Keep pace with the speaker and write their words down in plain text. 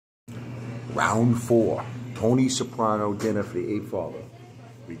Round 4. Tony Soprano dinner for the Apefather.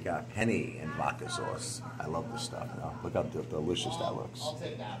 We got penny and vodka sauce. I love this stuff. Now, look how delicious that looks.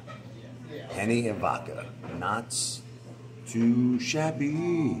 Penny and vodka. Not too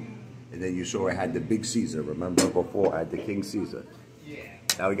shabby. And then you saw I had the big Caesar. Remember before I had the King Caesar?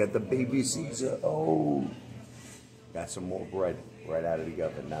 Now we got the baby Caesar. Oh. Got some more bread right out of the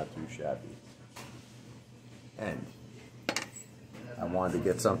oven. Not too shabby. And I wanted to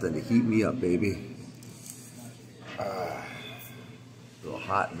get something to heat me up, baby. A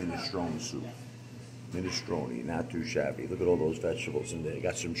hot minestrone soup. Minestrone, not too shabby. Look at all those vegetables in there.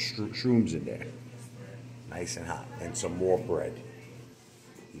 Got some shrooms in there. Nice and hot. And some more bread.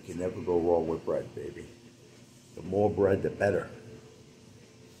 You can never go wrong with bread, baby. The more bread, the better.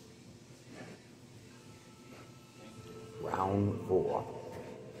 Round 4.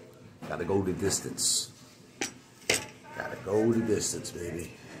 Gotta go the distance. Gotta go the distance,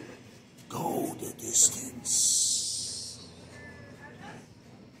 baby. Go the distance.